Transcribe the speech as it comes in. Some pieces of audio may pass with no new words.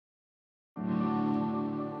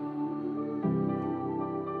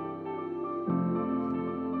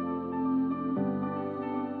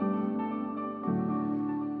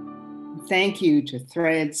thank you to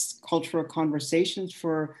Threads Cultural Conversations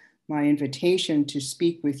for my invitation to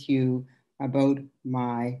speak with you about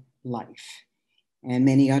my life and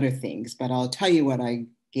many other things. But I'll tell you what I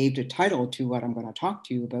gave the title to what I'm going to talk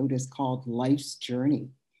to you about is called Life's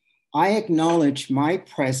Journey. I acknowledge my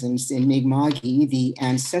presence in Mi'kmaq, the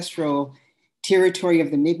ancestral territory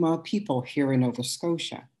of the Mi'kmaq people here in Nova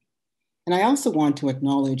Scotia. And I also want to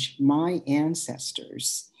acknowledge my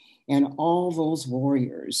ancestors and all those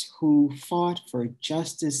warriors who fought for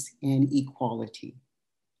justice and equality.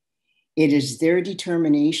 It is their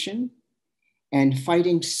determination and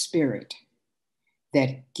fighting spirit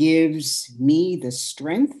that gives me the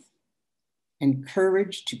strength and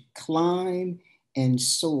courage to climb and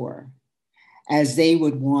soar as they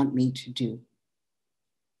would want me to do.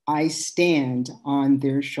 I stand on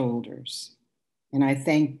their shoulders, and I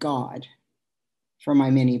thank God for my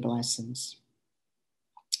many blessings.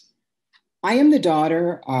 I am the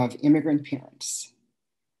daughter of immigrant parents.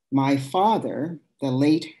 My father, the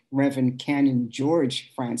late Reverend Canon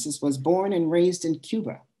George Francis, was born and raised in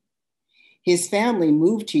Cuba. His family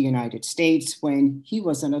moved to the United States when he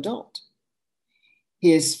was an adult.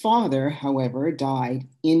 His father, however, died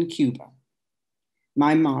in Cuba.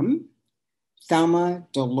 My mom, Thelma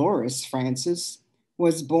Dolores Francis,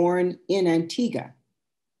 was born in Antigua.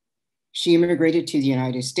 She immigrated to the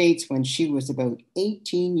United States when she was about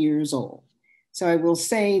 18 years old. So I will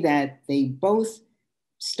say that they both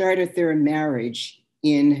started their marriage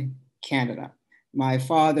in Canada. My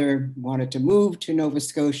father wanted to move to Nova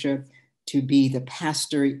Scotia to be the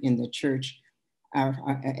pastor in the church,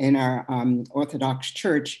 in our Orthodox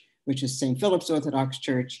church, which is St. Philip's Orthodox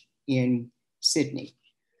Church in Sydney.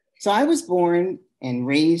 So I was born and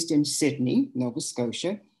raised in Sydney, Nova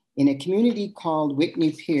Scotia, in a community called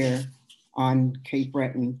Whitney Pier on Cape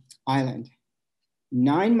Breton Island.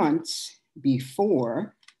 9 months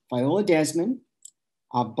before Viola Desmond,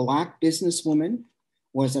 a Black businesswoman,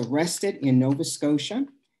 was arrested in Nova Scotia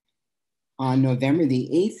on November the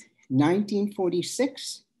 8th,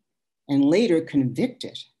 1946, and later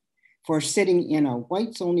convicted for sitting in a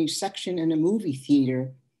whites-only section in a movie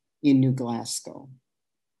theater in New Glasgow.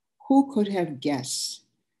 Who could have guessed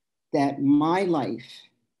that my life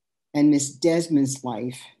and Miss Desmond's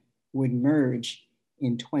life would merge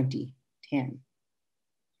in 2010?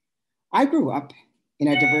 I grew up in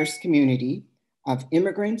a diverse community of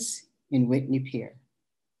immigrants in Whitney Pier.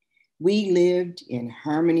 We lived in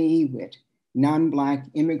harmony with non-Black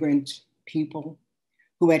immigrant people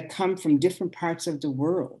who had come from different parts of the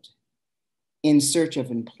world in search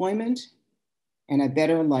of employment and a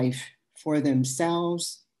better life for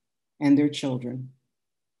themselves and their children.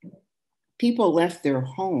 People left their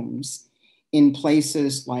homes in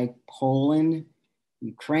places like Poland,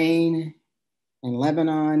 Ukraine, and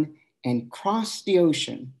Lebanon, and crossed the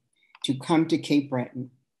ocean to come to Cape Breton.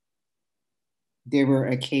 There were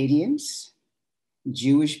Acadians,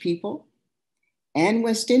 Jewish people, and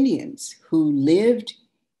West Indians who lived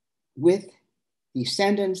with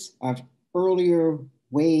descendants of earlier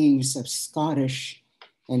waves of Scottish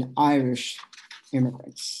and Irish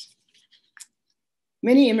immigrants.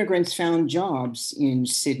 Many immigrants found jobs in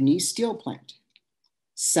Sydney's steel plant.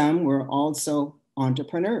 Some were also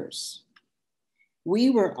entrepreneurs.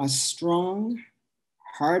 We were a strong,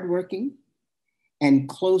 hardworking, and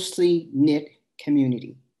closely knit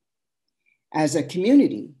community. As a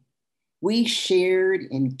community, we shared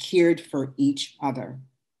and cared for each other.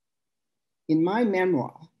 In my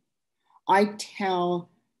memoir, I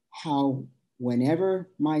tell how whenever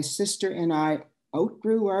my sister and I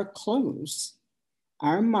outgrew our clothes,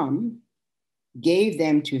 our mom gave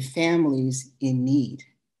them to families in need.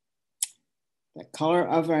 The color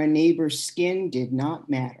of our neighbor's skin did not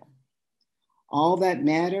matter. All that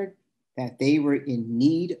mattered, that they were in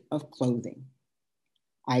need of clothing.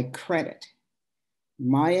 I credit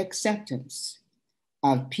my acceptance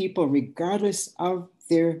of people, regardless of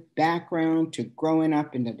their background, to growing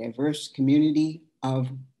up in the diverse community of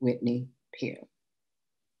Whitney Pier.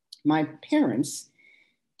 My parents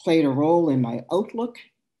played a role in my outlook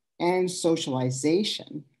and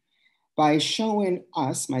socialization by showing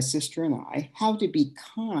us, my sister and I, how to be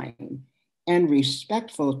kind and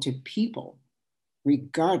respectful to people,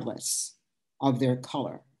 regardless of their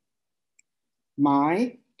color.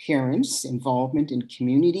 My parents' involvement in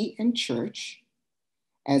community and church,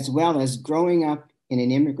 as well as growing up in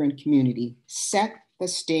an immigrant community, set the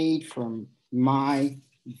stage for my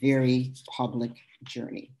very public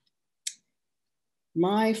journey.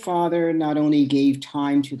 My father not only gave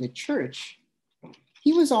time to the church,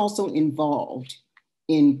 he was also involved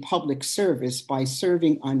in public service by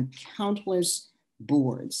serving on countless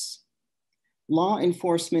boards. law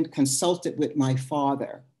enforcement consulted with my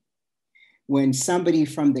father when somebody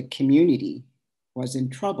from the community was in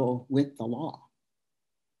trouble with the law.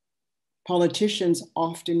 Politicians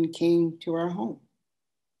often came to our home,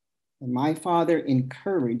 and my father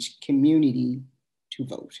encouraged community to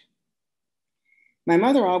vote. My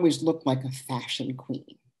mother always looked like a fashion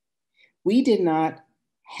queen. We did not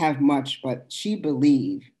have much, but she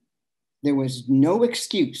believed there was no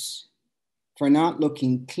excuse for not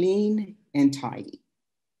looking clean and tidy.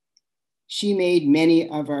 She made many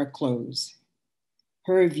of our clothes.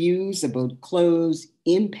 Her views about clothes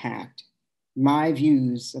impact my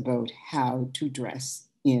views about how to dress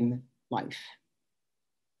in life.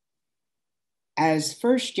 As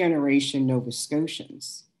first generation Nova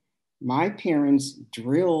Scotians, my parents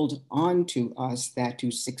drilled onto us that to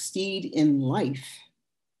succeed in life,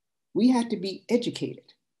 we had to be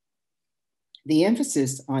educated. The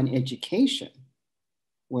emphasis on education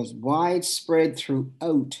was widespread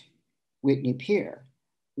throughout Whitney Pier,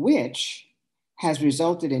 which has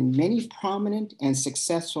resulted in many prominent and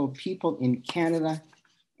successful people in Canada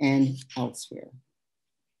and elsewhere.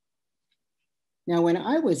 Now, when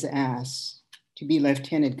I was asked to be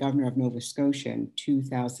Lieutenant Governor of Nova Scotia in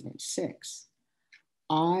 2006,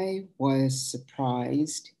 I was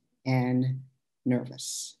surprised and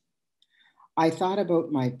nervous. I thought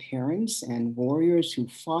about my parents and warriors who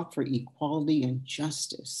fought for equality and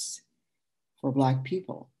justice for Black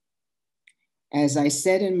people. As I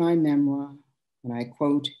said in my memoir, and I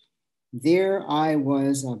quote, "There I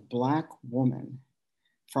was, a Black woman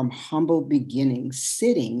from humble beginnings,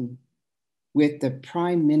 sitting with the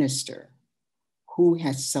Prime Minister who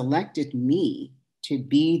has selected me to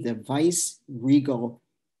be the vice-regal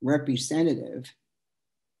representative.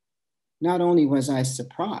 Not only was I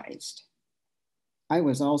surprised, I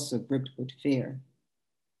was also gripped with fear.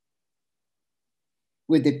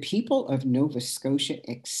 Would the people of Nova Scotia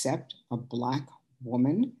accept a Black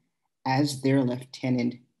woman as their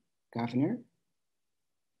lieutenant governor?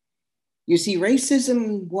 You see,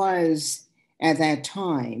 racism was at that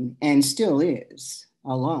time, and still is,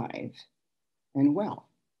 alive and well.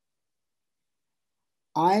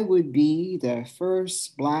 I would be the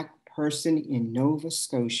first Black person in Nova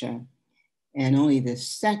Scotia and only the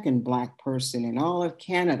second Black person in all of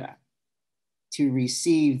Canada to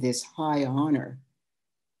receive this high honor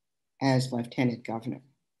as Lieutenant Governor.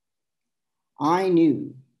 I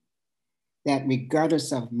knew that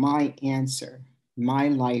regardless of my answer, my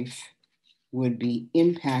life would be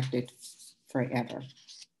impacted forever.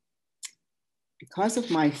 Because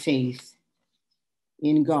of my faith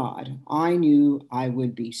in God, I knew I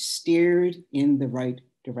would be steered in the right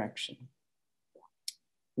direction.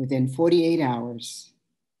 Within 48 hours,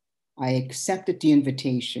 I accepted the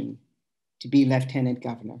invitation to be Lieutenant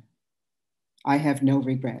Governor. I have no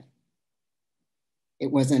regret.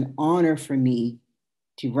 It was an honor for me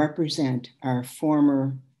to represent our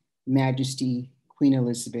former Majesty, Queen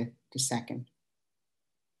Elizabeth II.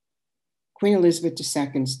 Queen Elizabeth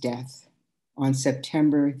II's death on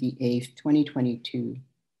September the 8th, 2022,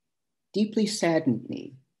 deeply saddened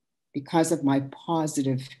me because of my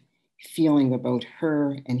positive feeling about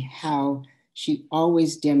her and how she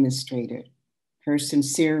always demonstrated her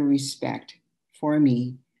sincere respect for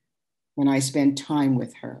me when I spent time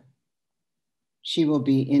with her. She will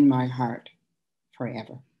be in my heart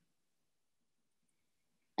forever.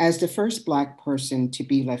 As the first Black person to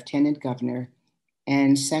be Lieutenant Governor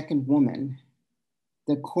and second woman,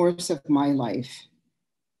 the course of my life,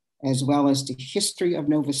 as well as the history of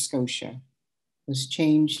Nova Scotia, was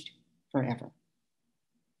changed forever.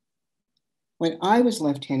 When I was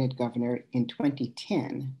Lieutenant Governor in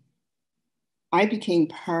 2010, I became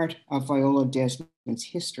part of Viola Desmond's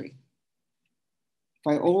history.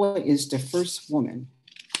 Viola is the first woman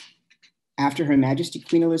after Her Majesty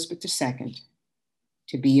Queen Elizabeth II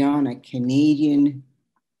to be on a Canadian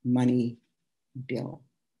money bill.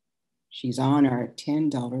 She's on our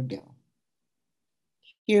 $10 bill.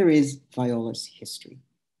 Here is Viola's history.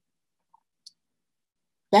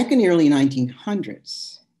 Back in the early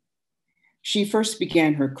 1900s, she first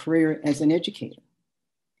began her career as an educator.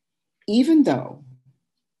 Even though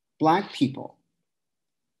Black people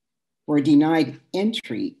were denied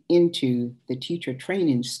entry into the teacher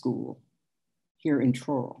training school here in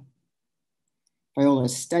Truro, Viola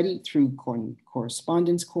studied through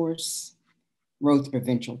correspondence course, wrote the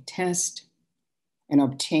provincial test, and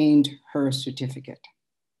obtained her certificate.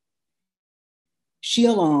 She,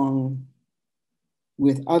 along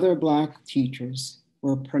with other Black teachers,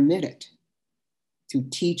 were permitted to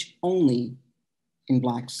teach only in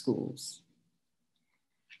Black schools.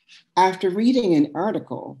 After reading an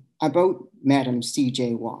article about Madam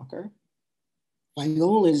C.J. Walker,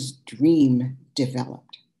 Viola's dream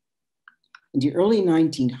developed. In the early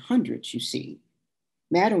 1900s, you see,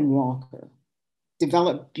 Madam Walker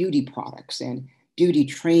developed beauty products and beauty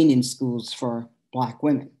training schools for Black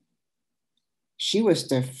women. She was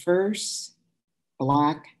the first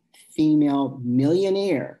Black female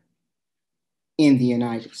millionaire in the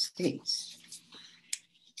United States.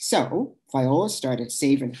 So Viola started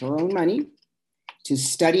saving her own money to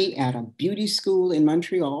study at a beauty school in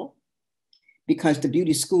Montreal, because the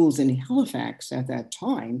beauty schools in Halifax at that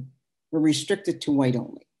time were restricted to white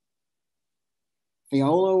only.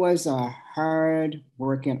 Viola was a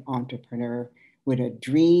hard-working entrepreneur with a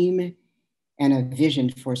dream and a vision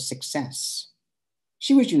for success.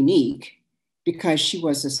 She was unique because she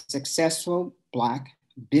was a successful Black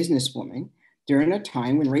businesswoman during a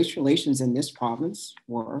time when race relations in this province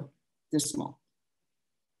were dismal.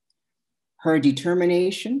 Her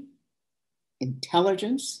determination,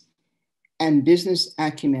 intelligence, and business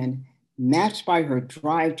acumen, matched by her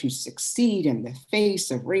drive to succeed in the face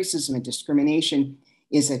of racism and discrimination,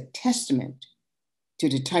 is a testament to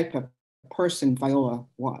the type of person Viola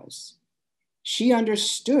was. She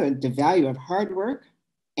understood the value of hard work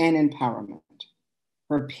and empowerment.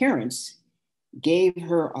 Her parents gave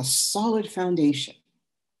her a solid foundation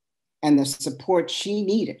and the support she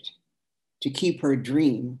needed to keep her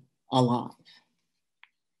dream alive.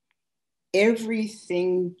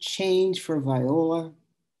 Everything changed for Viola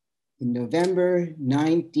in November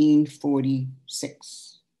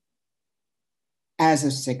 1946. As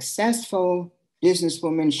a successful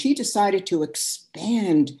businesswoman, she decided to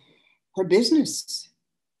expand her business.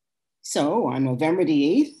 So on November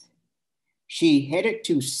the 8th, she headed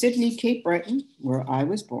to Sydney, Cape Breton, where I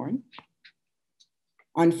was born.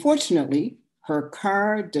 Unfortunately, her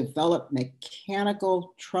car developed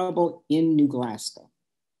mechanical trouble in New Glasgow.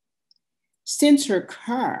 Since her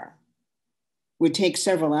car would take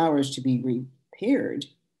several hours to be repaired,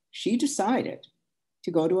 she decided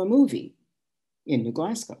to go to a movie in New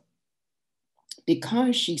Glasgow.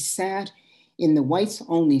 Because she sat in the whites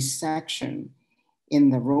only section in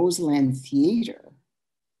the Roseland Theater,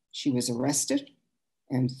 she was arrested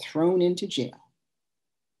and thrown into jail.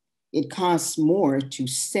 It costs more to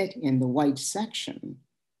sit in the white section,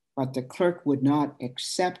 but the clerk would not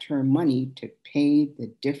accept her money to pay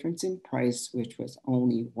the difference in price, which was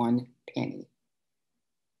only 1 penny.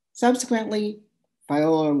 Subsequently,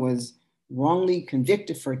 Viola was wrongly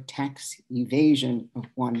convicted for tax evasion of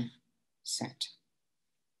 1 cent.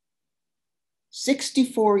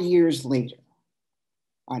 64 years later,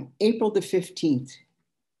 on April the 15th,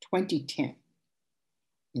 2010,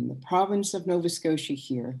 in the province of Nova Scotia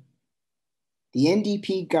here, the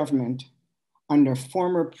NDP government, under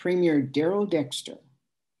former Premier Darrell Dexter,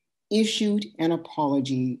 issued an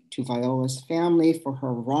apology to Viola's family for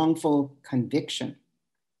her wrongful conviction.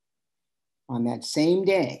 On that same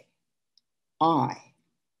day, I,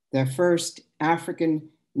 the first African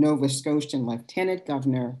Nova Scotian Lieutenant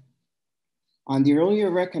Governor, on the earlier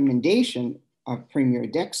recommendation of Premier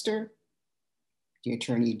Dexter, the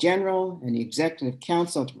Attorney General, and the Executive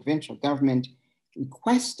Council of the provincial government,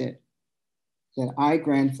 requested that I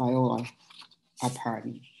grant Viola a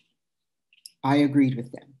pardon. I agreed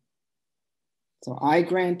with them. So I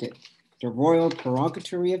granted the royal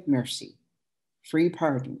prerogatory of mercy, free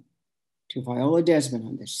pardon, to Viola Desmond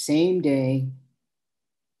on the same day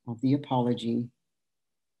of the apology,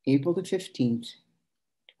 April the 15th,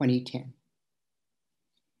 2010.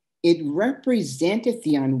 It represented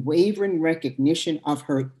the unwavering recognition of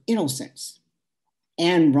her innocence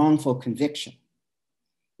and wrongful conviction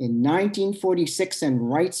in 1946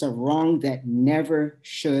 and rights of wrong that never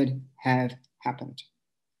should have happened.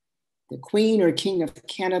 The Queen or King of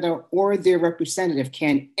Canada or their representative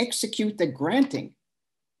can execute the granting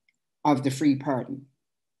of the free pardon.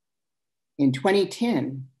 In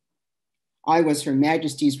 2010, I was Her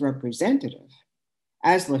Majesty's representative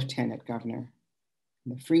as Lieutenant Governor.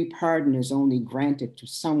 The free pardon is only granted to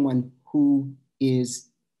someone who is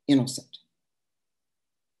innocent.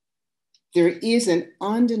 There is an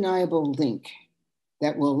undeniable link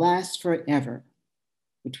that will last forever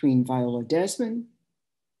between Viola Desmond,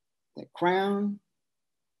 the Crown,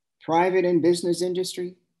 private and business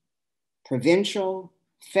industry, provincial,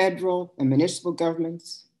 federal, and municipal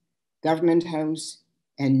governments, Government House,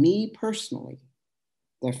 and me personally,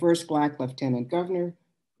 the first Black Lieutenant Governor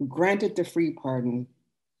who granted the free pardon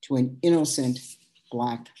to an innocent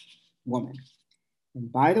Black woman.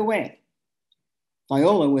 And by the way,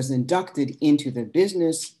 Viola was inducted into the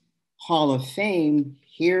Business Hall of Fame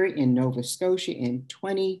here in Nova Scotia in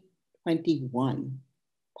 2021,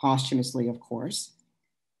 posthumously, of course,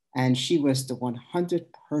 and she was the 100th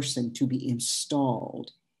person to be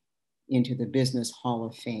installed into the Business Hall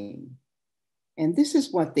of Fame. And this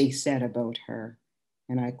is what they said about her,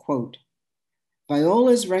 and I quote,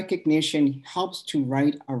 "Viola's recognition helps to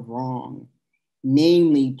right a wrong,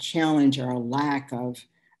 namely challenge our lack of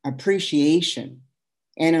appreciation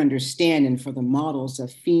and understanding for the models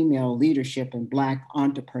of female leadership and Black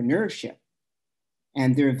entrepreneurship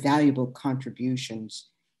and their valuable contributions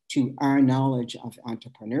to our knowledge of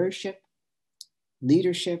entrepreneurship,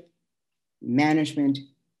 leadership, management,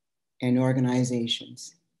 and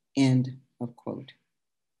organizations." End of quote.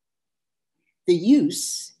 The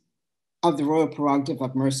use of the royal prerogative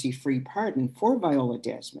of mercy-free pardon for Viola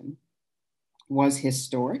Desmond was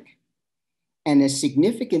historic, and the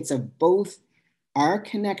significance of both our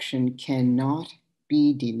connection cannot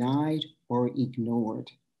be denied or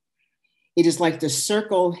ignored. It is like the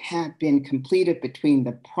circle had been completed between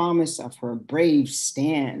the promise of her brave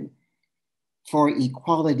stand for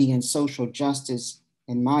equality and social justice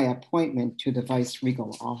and my appointment to the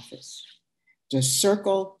vice-regal office. The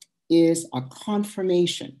circle is a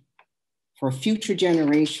confirmation for future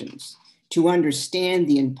generations to understand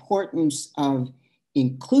the importance of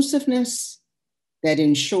inclusiveness that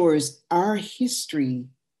ensures our history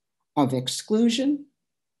of exclusion,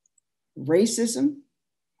 racism,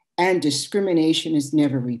 and discrimination is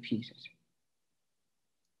never repeated.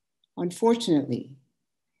 Unfortunately,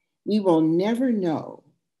 we will never know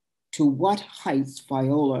to what heights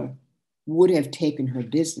Viola would have taken her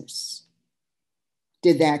business.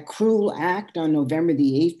 Did that cruel act on November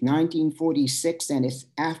the 8th, 1946, and its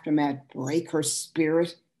aftermath break her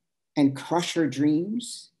spirit and crush her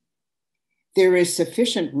dreams? There is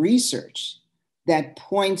sufficient research that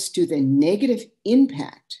points to the negative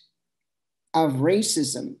impact of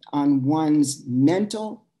racism on one's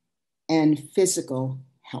mental and physical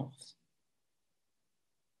health.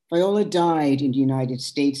 Viola died in the United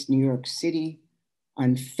States, New York City,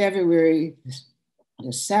 on February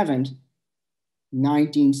the 7th,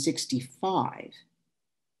 1965,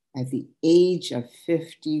 at the age of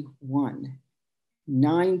 51,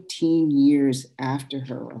 19 years after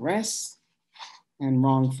her arrest and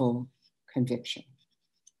wrongful conviction.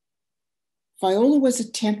 Viola was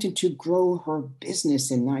attempting to grow her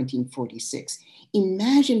business in 1946.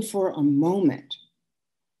 Imagine for a moment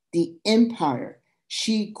the empire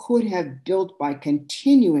she could have built by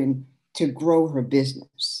continuing to grow her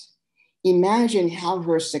business. Imagine how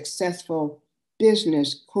her successful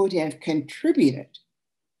business could have contributed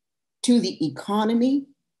to the economy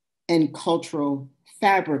and cultural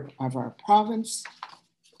fabric of our province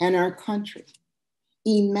and our country.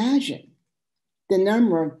 Imagine the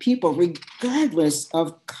number of people, regardless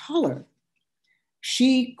of color,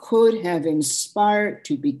 she could have inspired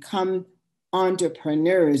to become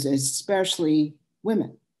entrepreneurs, especially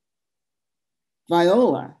women.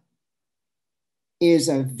 Viola is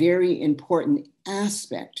a very important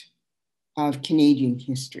aspect of Canadian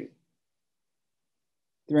history.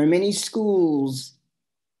 There are many schools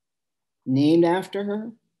named after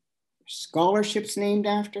her, scholarships named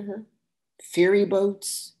after her, ferry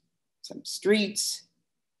boats, some streets,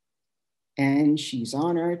 and she's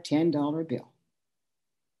on our $10 bill.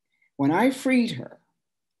 When I freed her,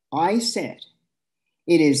 I said,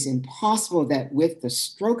 it is impossible that with the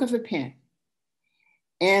stroke of a pen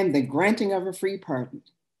and the granting of a free pardon,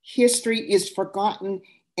 history is forgotten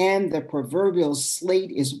and the proverbial slate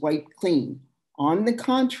is wiped clean. On the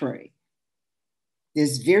contrary,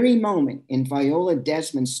 this very moment in Viola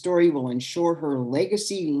Desmond's story will ensure her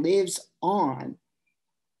legacy lives on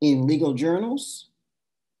in legal journals,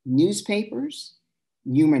 newspapers,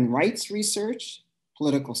 human rights research,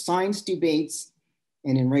 political science debates,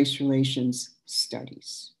 and in race relations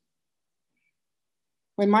studies.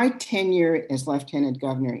 When my tenure as Lieutenant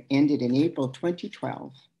Governor ended in April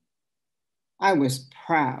 2012, I was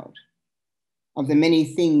proud of the many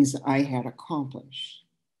things I had accomplished.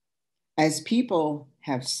 As people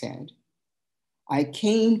have said, I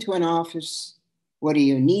came to an office with a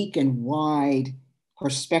unique and wide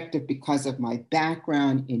perspective because of my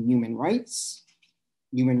background in human rights,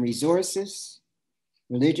 human resources,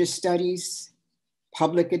 religious studies,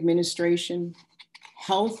 public administration,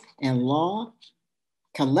 health, and law.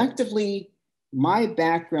 Collectively, my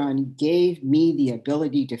background gave me the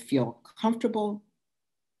ability to feel comfortable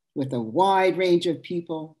with a wide range of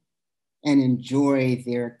people and enjoy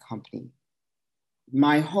their company.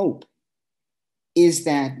 My hope is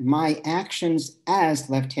that my actions as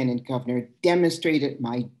Lieutenant Governor demonstrated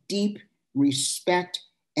my deep respect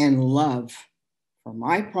and love for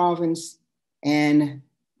my province and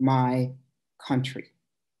my country.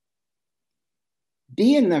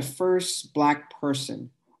 Being the first Black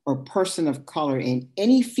person or person of color in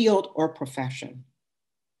any field or profession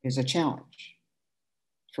is a challenge.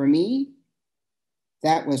 For me,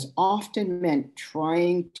 that was often meant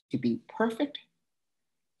trying to be perfect,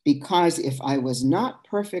 because if I was not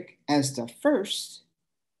perfect as the first,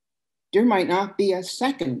 there might not be a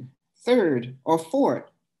second, third, or fourth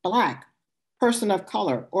Black, person of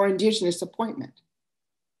color, or Indigenous appointment.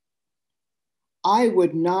 I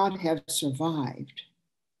would not have survived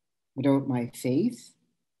without my faith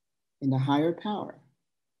in the higher power.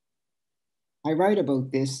 I write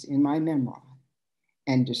about this in my memoir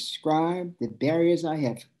and describe the barriers I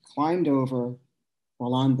have climbed over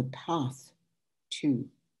while on the path to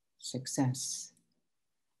success.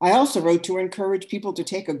 I also wrote to encourage people to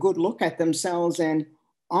take a good look at themselves and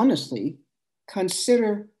honestly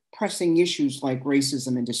consider pressing issues like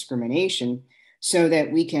racism and discrimination so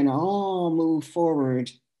that we can all move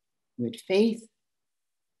forward with faith,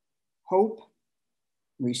 hope,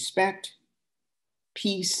 respect,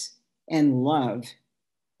 peace, and love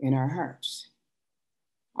in our hearts.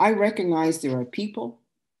 I recognize there are people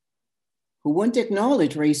who wouldn't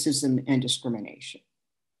acknowledge racism and discrimination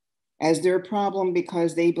as their problem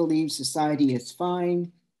because they believe society is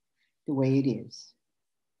fine the way it is.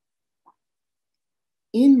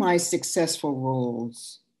 In my successful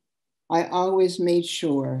roles, I always made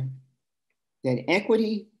sure that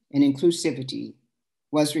equity and inclusivity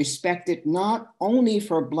was respected not only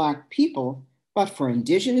for Black people, but for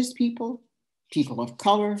Indigenous people, people of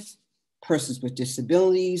color, persons with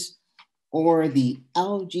disabilities, or the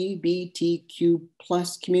LGBTQ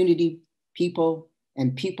plus community people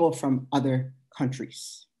and people from other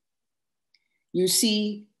countries. You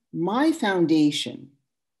see, my foundation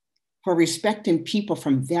for respecting people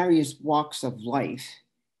from various walks of life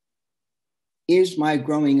is my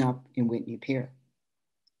growing up in Whitney Pier,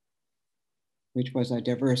 which was a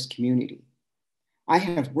diverse community. I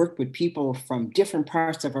have worked with people from different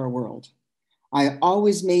parts of our world. I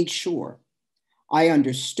always made sure I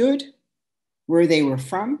understood where they were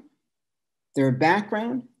from, their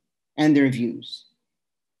background, and their views.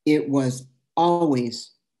 It was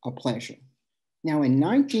always a pleasure. Now, in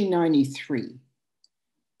 1993,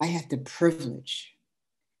 I had the privilege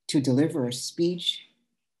to deliver a speech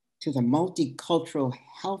to the Multicultural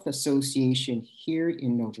Health Association here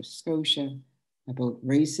in Nova Scotia about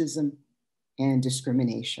racism and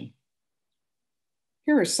discrimination.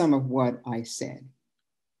 Here are some of what I said.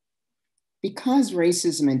 Because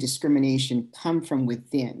racism and discrimination come from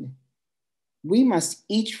within, we must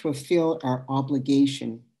each fulfill our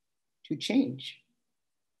obligation to change.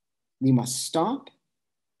 We must stop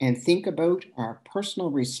and think about our personal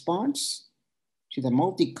response to the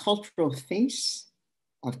multicultural face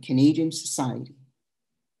of Canadian society.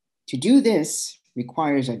 To do this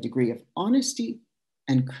requires a degree of honesty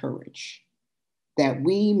and courage that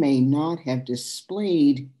we may not have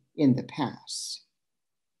displayed in the past.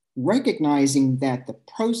 Recognizing that the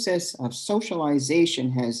process of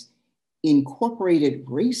socialization has incorporated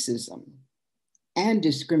racism and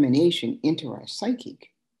discrimination into our psyche,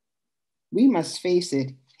 we must face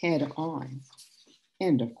it head on,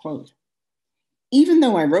 end of quote. Even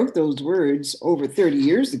though I wrote those words over 30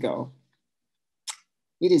 years ago,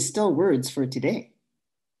 it is still words for today.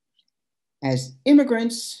 As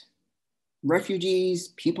immigrants, refugees,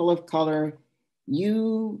 people of color,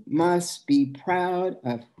 you must be proud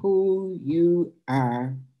of who you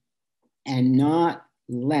are and not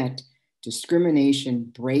let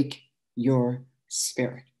discrimination break your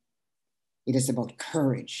spirit. It is about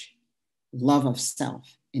courage, love of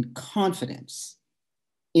self, and confidence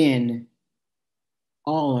in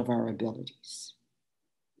all of our abilities.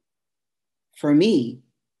 For me,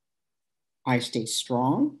 I stay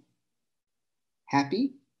strong,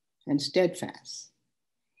 happy, and steadfast.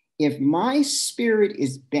 If my spirit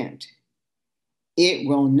is bent, it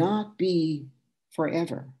will not be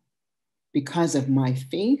forever because of my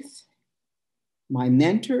faith, my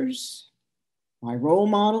mentors, my role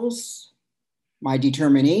models, my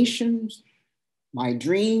determinations, my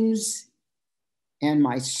dreams, and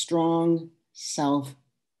my strong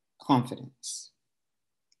self-confidence.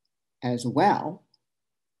 As well,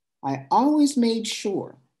 I always made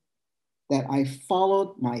sure that I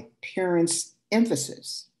followed my parents'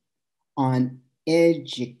 emphasis on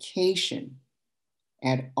education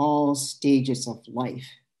at all stages of life.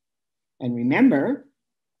 And remember,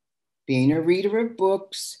 being a reader of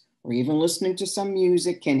books or even listening to some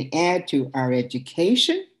music can add to our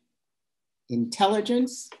education,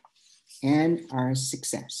 intelligence, and our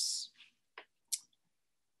success.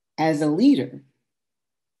 As a leader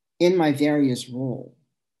in my various roles,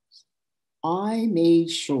 I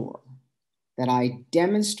made sure that I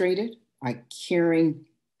demonstrated a caring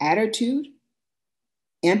attitude,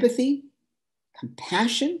 empathy,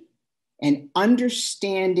 compassion, and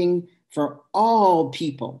understanding for all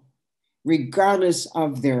people, regardless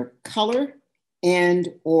of their color and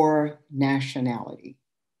or nationality.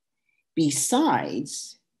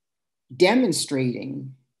 Besides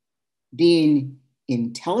demonstrating being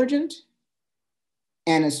intelligent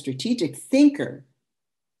and a strategic thinker,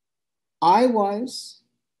 I was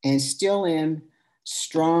and still am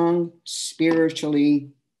strong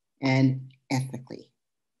spiritually and ethically.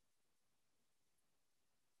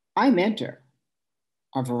 I mentor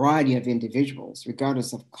a variety of individuals,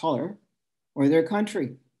 regardless of color or their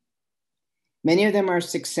country. Many of them are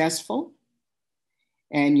successful.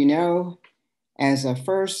 And as a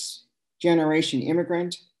first generation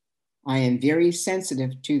immigrant, I am very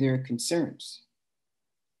sensitive to their concerns.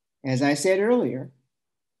 As I said earlier,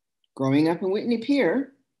 growing up in Whitney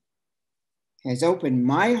Pier has opened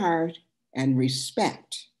my heart and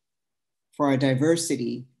respect for a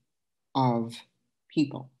diversity of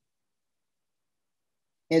people.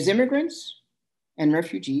 As immigrants and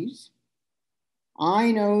refugees,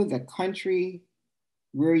 I know the country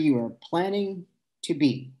where you are planning to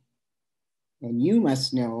be, and you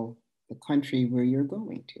must know the country where you're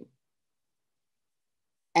going to.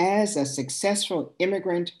 As a successful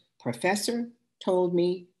immigrant professor told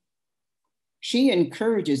me, she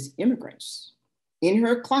encourages immigrants in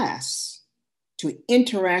her class to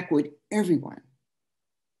interact with everyone,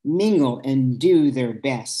 mingle, and do their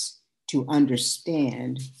best to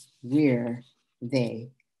understand where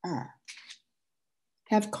they are.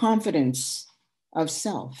 Have confidence of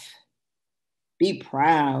self. Be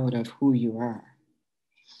proud of who you are.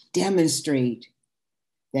 Demonstrate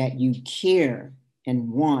that you care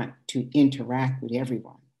and want to interact with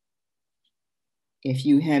everyone. If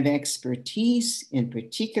you have expertise in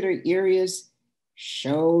particular areas,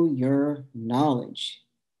 show your knowledge.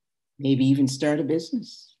 Maybe even start a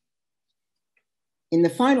business. In the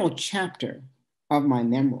final chapter of my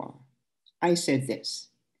memoir, I said this: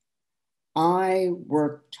 I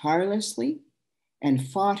worked tirelessly and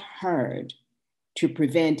fought hard to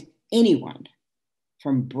prevent anyone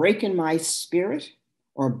from breaking my spirit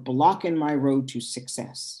or blocking my road to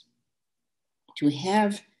success. To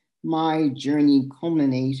have my journey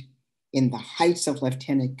culminate in the heights of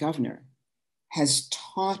lieutenant governor has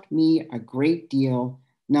taught me a great deal,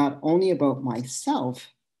 not only about myself,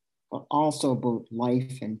 but also about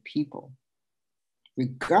life and people.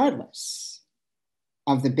 Regardless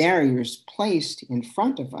of the barriers placed in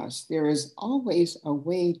front of us, there is always a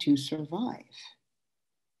way to survive.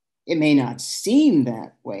 It may not seem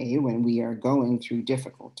that way when we are going through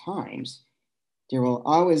difficult times. There will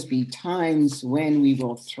always be times when we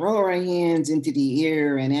will throw our hands into the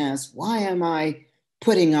air and ask, why am I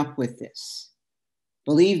putting up with this?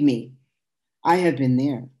 Believe me, I have been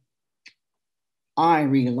there. I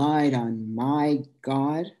relied on my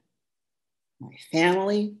God, my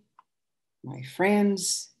family, my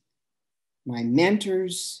friends, my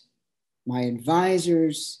mentors, my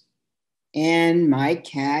advisors, and my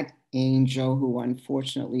cat, Angel, who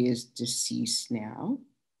unfortunately is deceased now,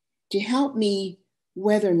 to help me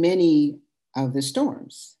weather many of the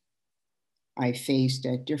storms I faced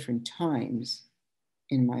at different times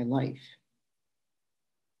in my life.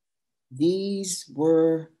 These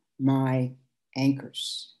were my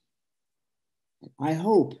anchors. I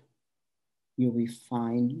hope you'll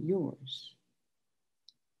refine yours.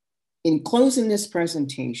 In closing this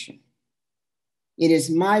presentation, it is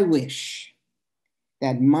my wish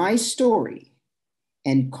that my story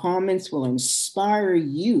and comments will inspire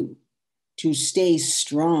you to stay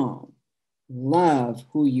strong, love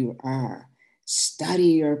who you are, study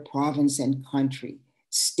your province and country,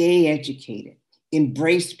 stay educated,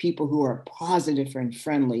 embrace people who are positive and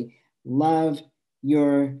friendly, love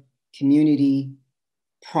your community,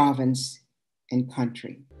 province, and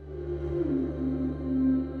country.